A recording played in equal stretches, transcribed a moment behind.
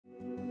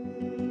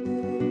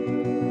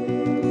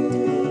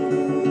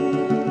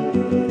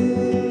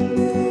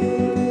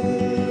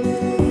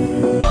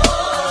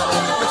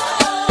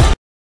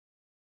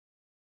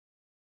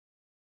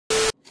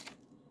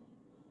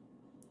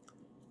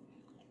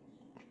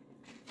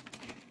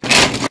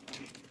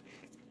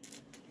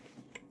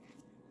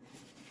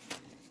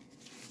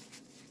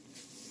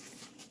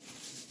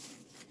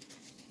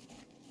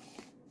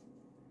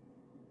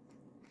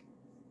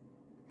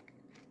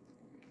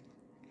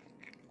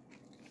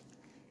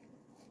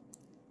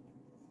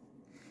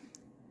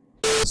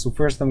So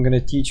first I'm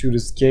gonna teach you the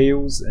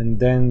scales and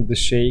then the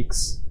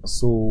shakes.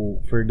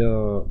 So for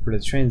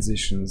the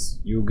transitions,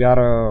 you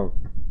gotta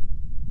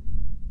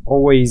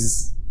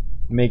always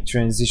make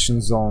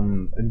transitions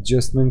on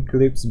adjustment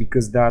clips,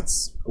 because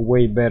that's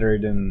way better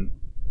than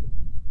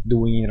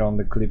doing it on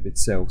the clip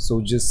itself.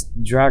 So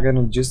just drag an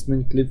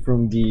adjustment clip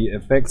from the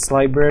effects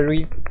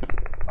library,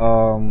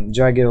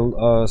 drag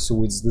it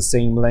so it's the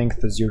same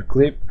length as your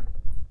clip,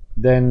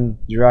 then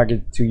drag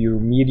it to your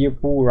media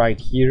pool right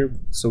here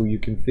so you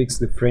can fix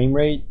the frame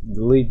rate,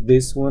 delete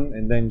this one,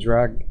 and then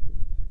drag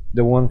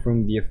the one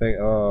from the effect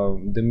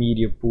the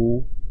media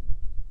pool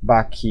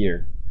back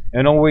here.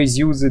 And always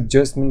use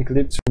adjustment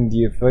clips from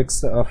the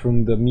effects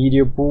from the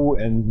media pool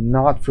and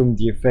not from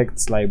the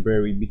effects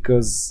library,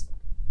 because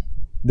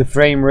the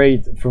frame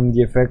rate from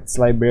the effects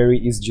library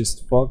is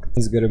just fucked.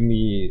 It's gonna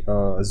be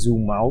a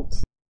zoom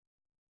out.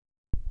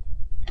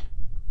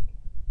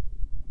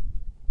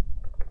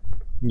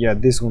 Yeah,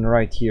 this one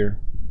right here.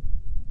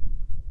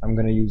 I'm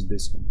gonna use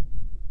this one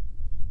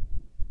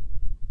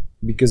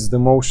because the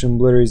motion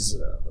blur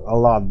is a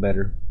lot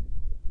better.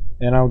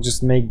 And I'll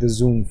just make the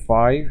zoom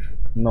 5.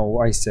 No,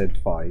 I said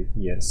 5,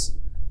 yes.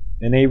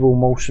 Enable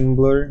motion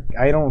blur.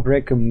 I don't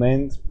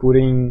recommend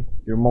putting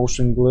your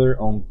motion blur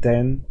on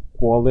 10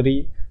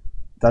 quality.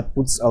 That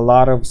puts a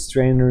lot of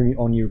strain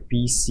on your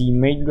PC.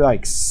 Maybe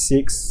like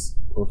 6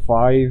 or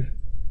 5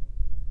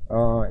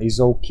 is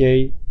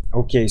okay.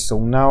 Okay, so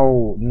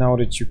now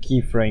that you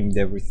keyframed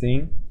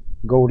everything,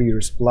 go to your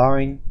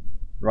spline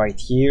right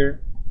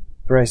here,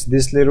 press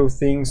this little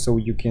thing so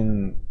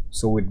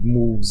it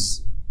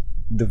moves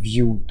the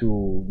view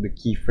to the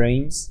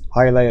keyframes.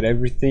 Highlight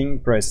everything,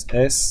 press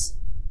S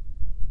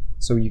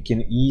so you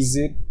can ease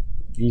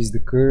the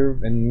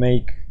curve, and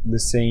make the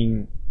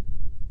same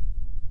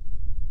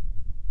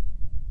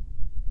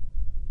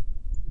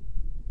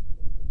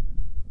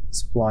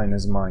spline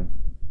as mine.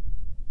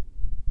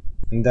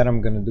 And then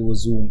I'm gonna do a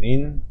zoom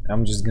in.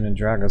 I'm just gonna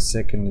drag a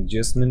second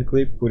adjustment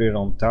clip, put it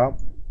on top.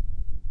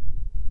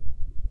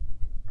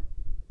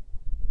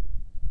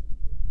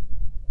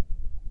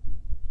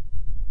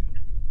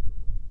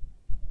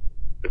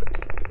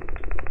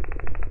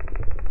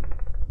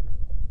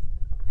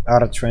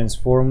 Add a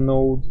transform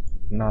node,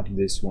 not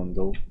this one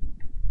though.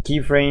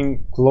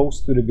 Keyframe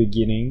close to the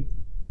beginning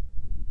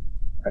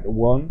at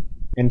 1,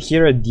 and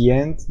here at the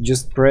end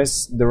just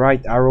press the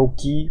right arrow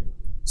key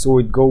so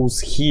it goes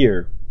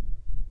here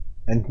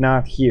and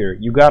not here.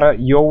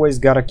 You always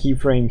gotta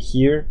keyframe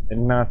here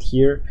and not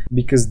here,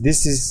 because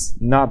this is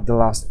not the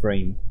last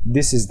frame,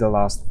 this is the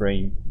last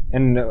frame.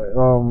 And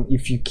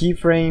if you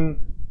keyframe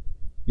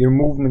your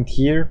movement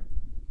here,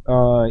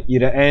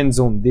 it ends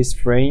on this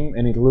frame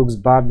and it looks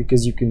bad,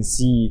 because you can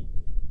see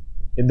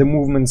the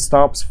movement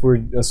stops for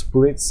a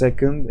split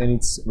second and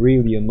it's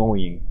really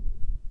annoying.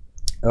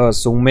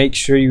 So make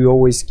sure you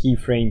always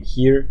keyframe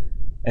here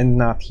and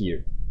not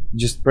here.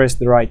 Just press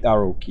the right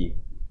arrow key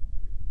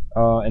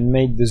and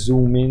make the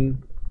zoom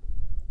in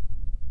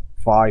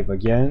 5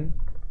 again.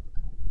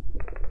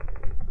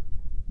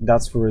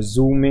 That's for a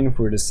zoom in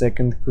for the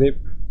second clip.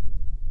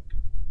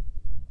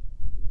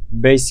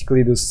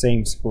 Basically the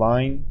same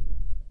spline.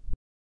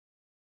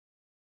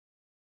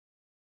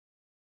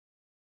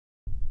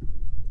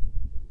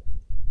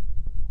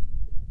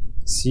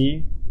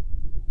 See?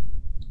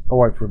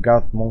 Oh, I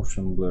forgot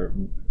motion blur.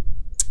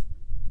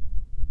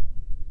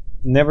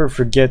 Never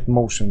forget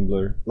motion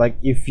blur. Like,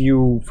 if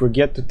you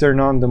forget to turn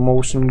on the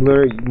motion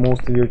blur,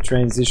 most of your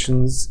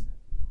transitions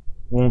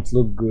won't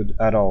look good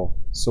at all.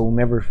 So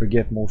never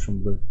forget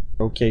motion blur.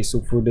 Okay,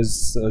 so for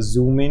this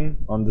zoom in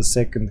on the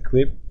second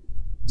clip,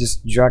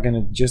 just drag an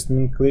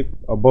adjustment clip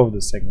above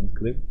the second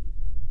clip.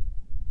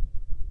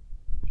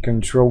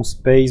 Control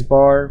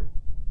spacebar.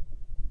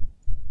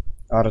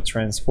 Add a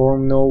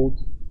transform node.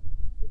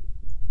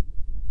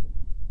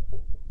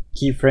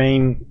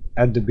 Keyframe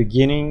at the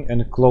beginning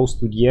and close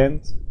to the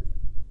end.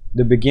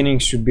 The beginning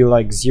should be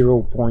like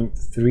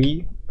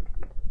 0.3.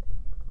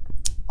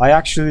 I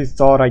actually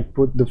thought I'd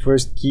put the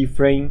first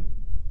keyframe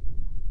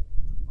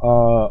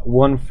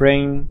 1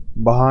 frame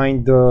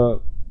behind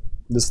the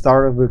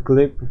start of the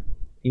clip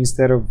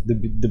instead of the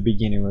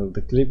beginning of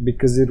the clip,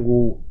 because it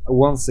will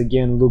once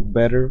again look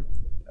better.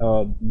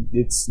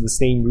 It's the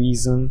same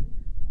reason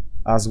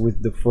as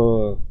with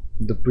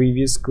the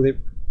previous clip,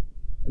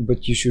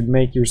 but you should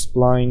make your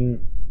spline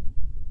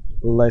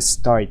less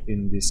tight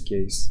in this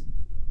case.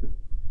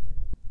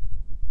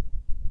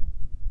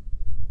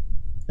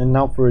 And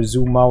now for a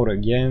zoom out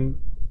again,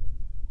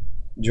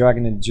 drag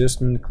an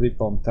adjustment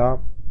clip on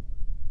top,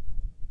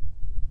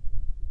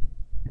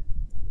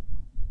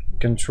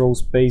 control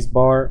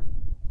spacebar,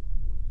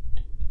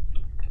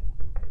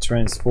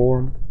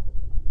 transform,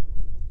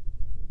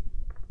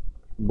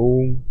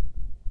 boom,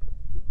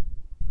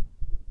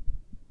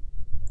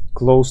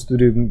 close to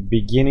the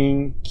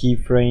beginning,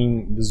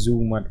 keyframe the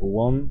zoom at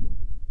 1,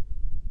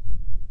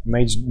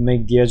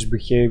 make the edge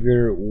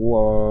behavior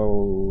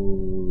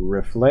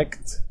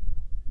reflect,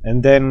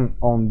 and then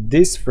on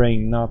this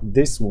frame, not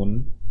this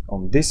one,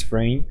 on this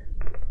frame,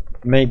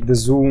 make the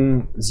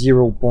zoom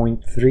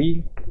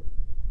 0.3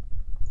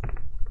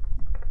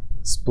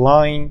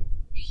 spline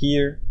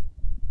here,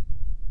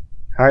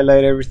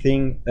 highlight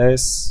everything,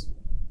 S,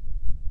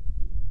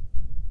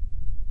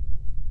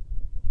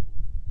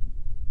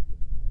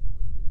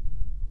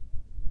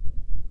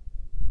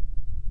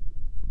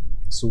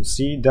 so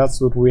see,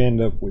 that's what we end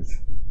up with.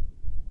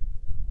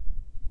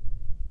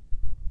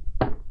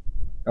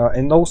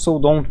 And also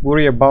don't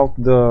worry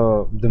about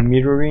the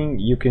mirroring,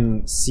 you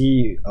can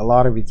see a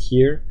lot of it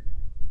here,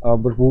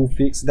 but we'll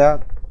fix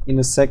that in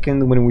a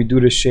second. When we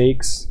do the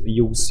shakes,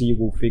 you'll see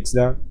we'll fix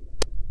that.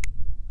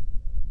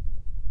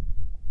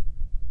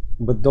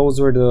 But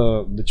those were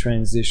the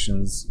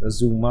transitions: a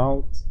zoom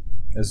out,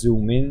 a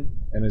zoom in,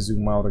 and a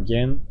zoom out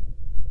again.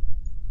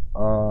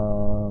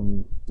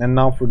 And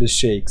now for the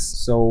shakes.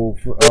 So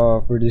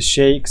for the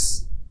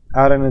shakes,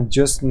 add an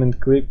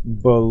adjustment clip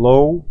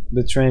below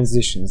the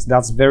transitions.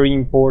 That's very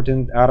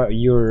important. Add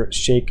your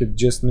shake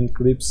adjustment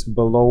clips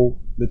below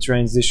the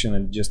transition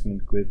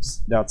adjustment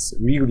clips. That's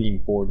really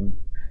important.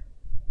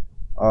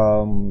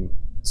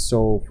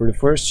 So for the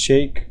first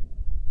shake,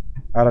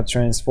 add a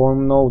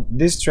transform node.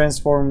 This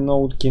transform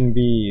node can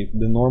be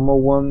the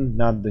normal one,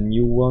 not the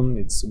new one.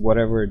 It's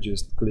whatever,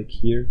 just click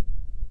here.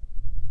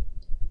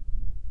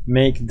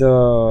 Make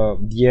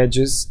the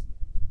edges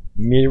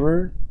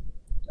mirror,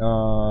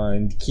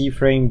 and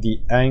keyframe the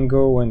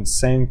angle and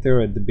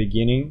center at the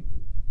beginning,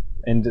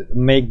 and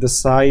make the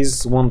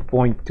size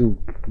 1.2.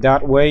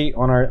 That way,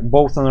 on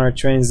both on our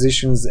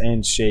transitions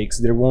and shakes,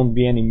 there won't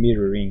be any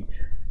mirroring.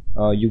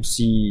 You'll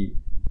see,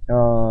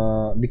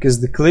 because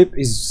the clip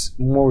is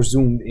more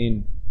zoomed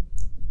in,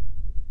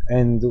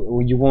 and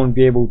you won't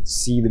be able to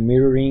see the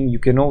mirroring. You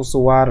can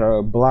also add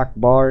black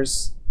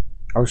bars.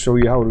 I'll show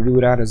you how to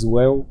do that as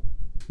well.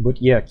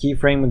 But yeah,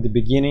 keyframe at the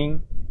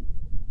beginning,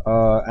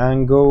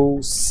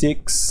 angle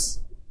 6,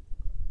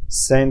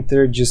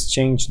 center, just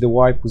change the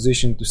Y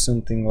position to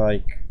something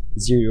like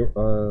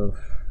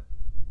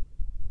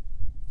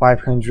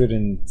 500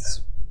 and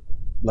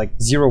like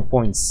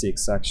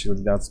 0.6,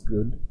 actually, that's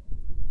good.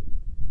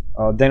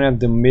 Then at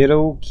the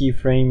middle,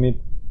 keyframe it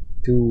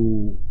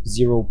to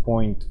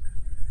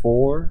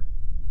 0.4.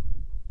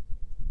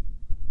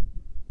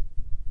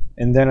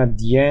 And then at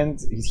the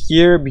end,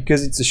 here,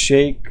 because it's a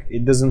shake,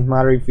 it doesn't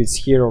matter if it's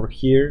here or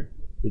here,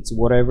 it's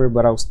whatever,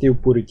 but I'll still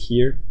put it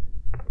here.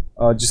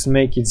 Just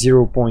make it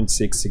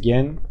 0.6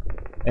 again,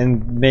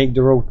 and make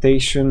the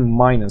rotation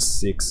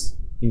 -6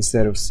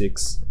 instead of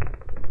 6.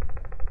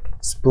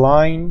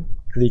 Spline,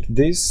 click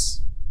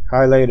this,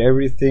 highlight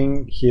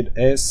everything, hit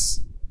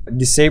S,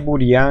 disable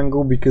the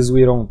angle because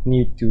we don't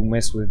need to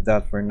mess with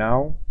that for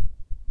now.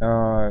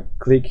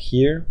 Click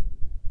here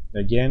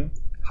again,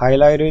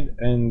 highlight it,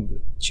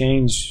 and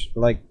change,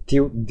 like,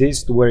 tilt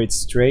this to where it's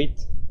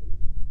straight,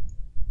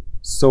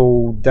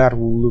 so that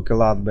will look a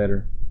lot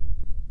better.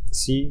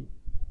 See,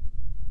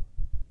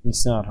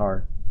 it's not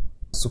hard.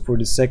 So for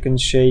the second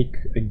shake,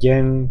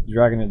 again,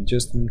 drag an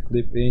adjustment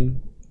clip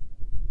in,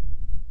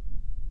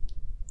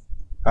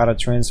 add a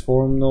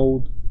transform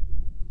node,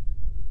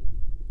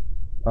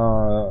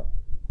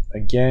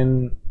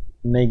 again,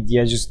 make the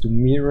edges to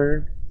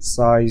mirror,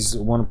 size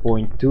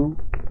 1.2.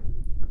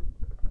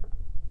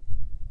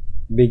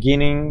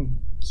 Beginning,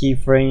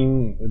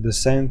 keyframe the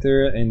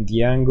center and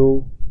the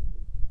angle.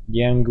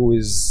 The angle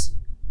is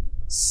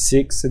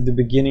 6 at the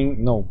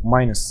beginning, no,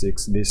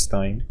 -6 this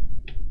time.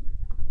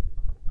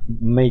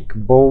 Make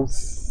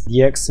both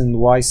the X and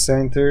Y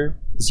center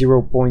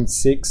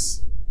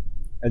 0.6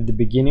 at the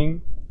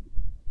beginning,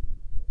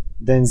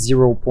 then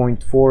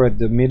 0.4 at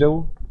the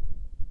middle,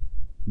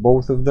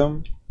 both of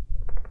them.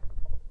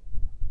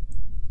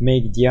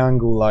 Make the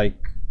angle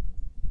like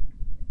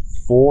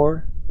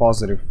 4,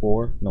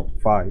 +4, no,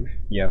 5,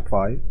 yeah,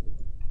 5.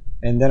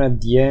 And then at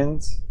the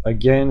end,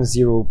 again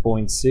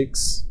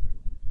 0.6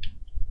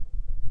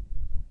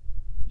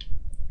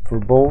 for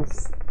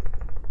both,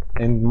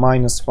 and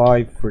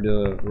 -5 for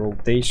the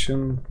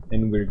rotation,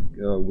 and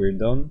we're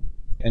done.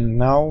 And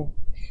now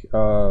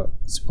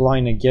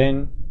spline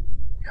again,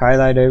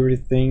 highlight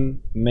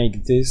everything,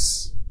 make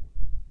this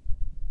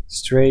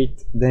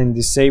straight, then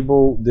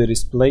disable the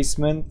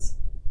displacement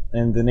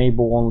and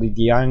enable only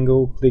the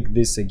angle. Click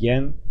this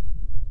again,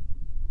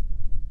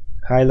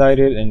 highlight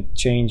it, and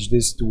change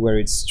this to where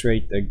it's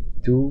straight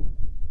too,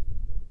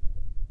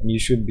 and you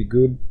should be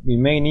good. We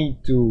may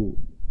need to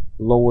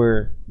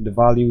lower the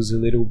values a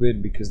little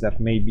bit because that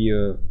may be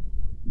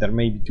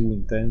too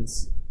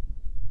intense.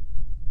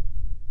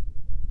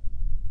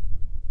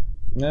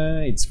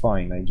 It's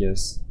fine, I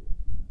guess.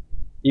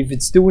 If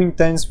it's too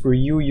intense for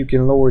you, you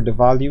can lower the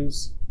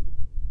values,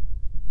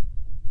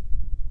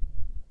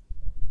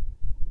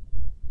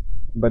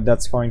 but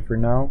that's fine for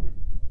now.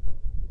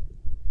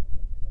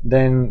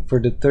 Then for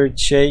the third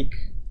shake,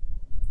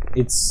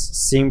 it's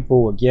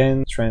simple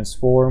again,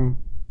 transform,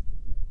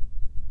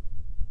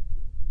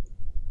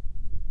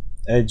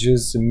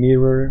 edges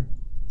mirror,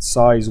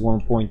 size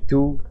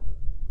 1.2,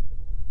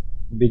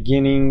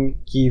 beginning,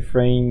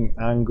 keyframe,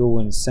 angle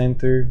and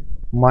center,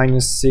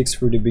 -6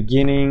 for the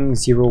beginning,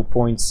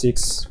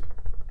 0.6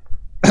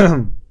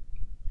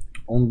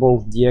 on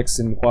both the X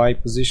and Y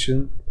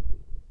position,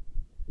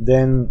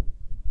 then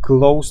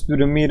close to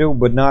the middle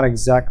but not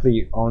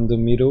exactly on the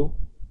middle,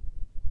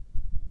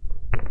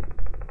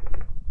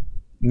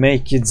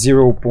 make it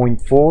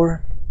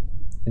 0.4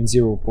 and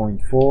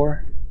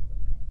 0.4,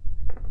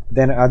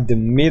 then at the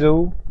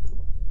middle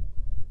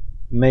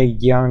make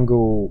the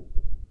angle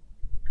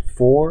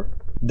 4,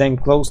 then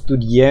close to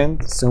the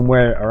end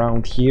somewhere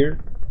around here,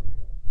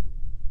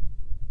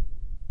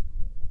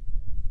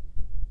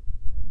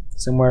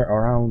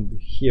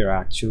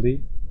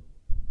 actually,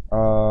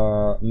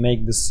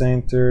 make the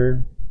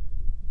center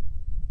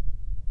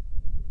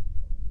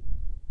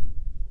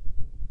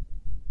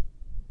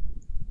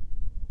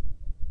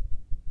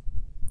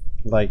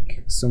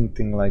like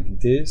something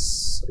like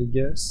this, I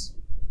guess,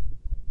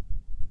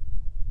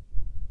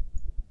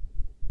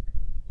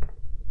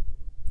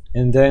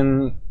 and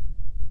then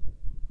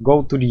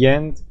go to the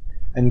end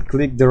and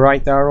click the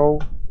right arrow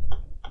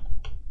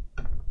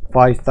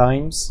 5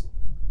 times,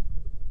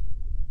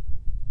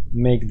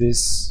 make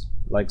this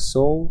like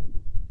so,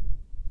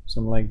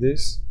 something like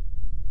this,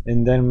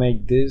 and then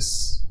make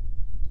this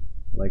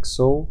like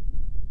so,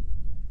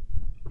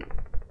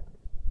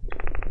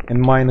 and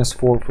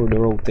 -4 for the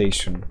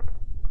rotation.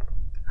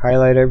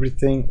 Highlight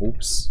everything,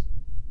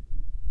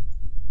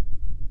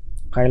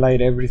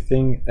 highlight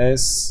everything,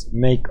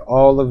 make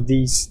all of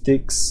these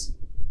sticks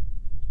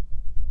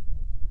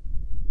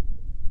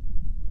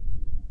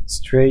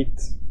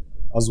straight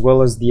as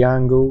well as the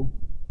angle.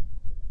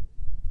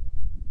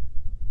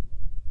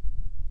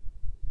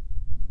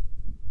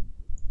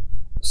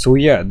 So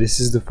yeah,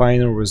 this is the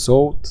final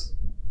result.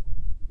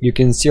 You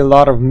can see a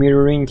lot of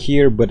mirroring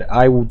here, but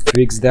I would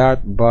fix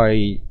that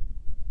by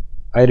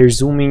either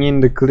zooming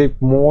in the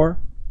clip more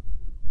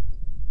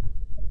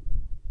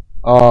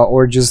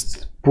or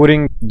just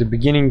putting the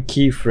beginning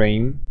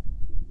keyframe,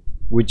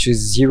 which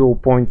is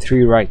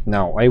 0.3 right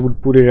now. I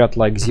would put it at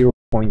like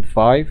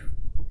 0.5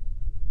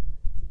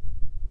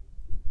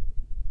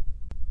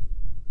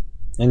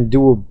 and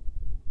do a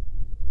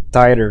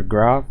tighter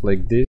graph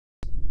like this,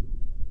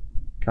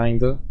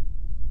 kinda.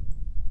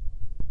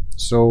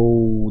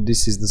 So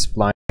this is the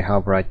spline I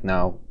have right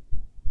now.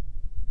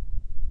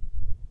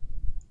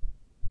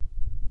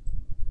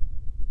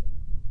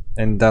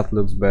 And that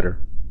looks better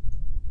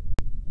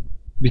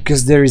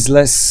because there is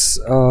less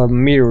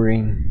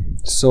mirroring.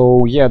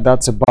 So yeah,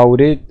 that's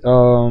about it.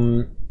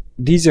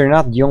 These are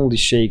not the only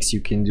shakes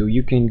you can do.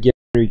 You can get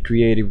very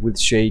creative with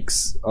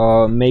shakes.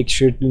 Make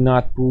sure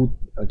not to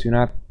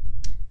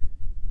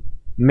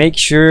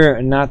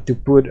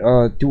put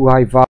too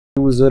high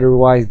values,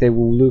 otherwise they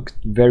will look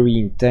very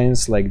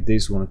intense, like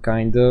this one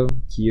kinda.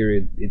 Here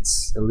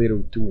it's a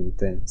little too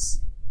intense.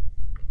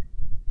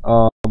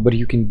 But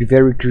you can be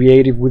very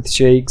creative with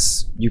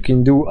shakes. You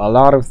can do a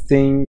lot of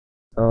things.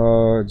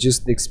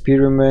 Just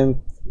experiment,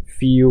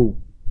 feel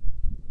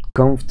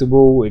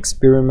comfortable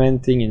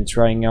experimenting and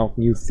trying out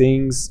new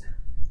things.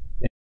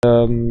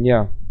 And,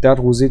 yeah, that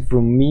was it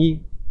from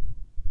me.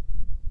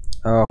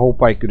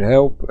 Hope I could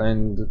help,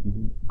 and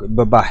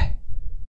bye bye.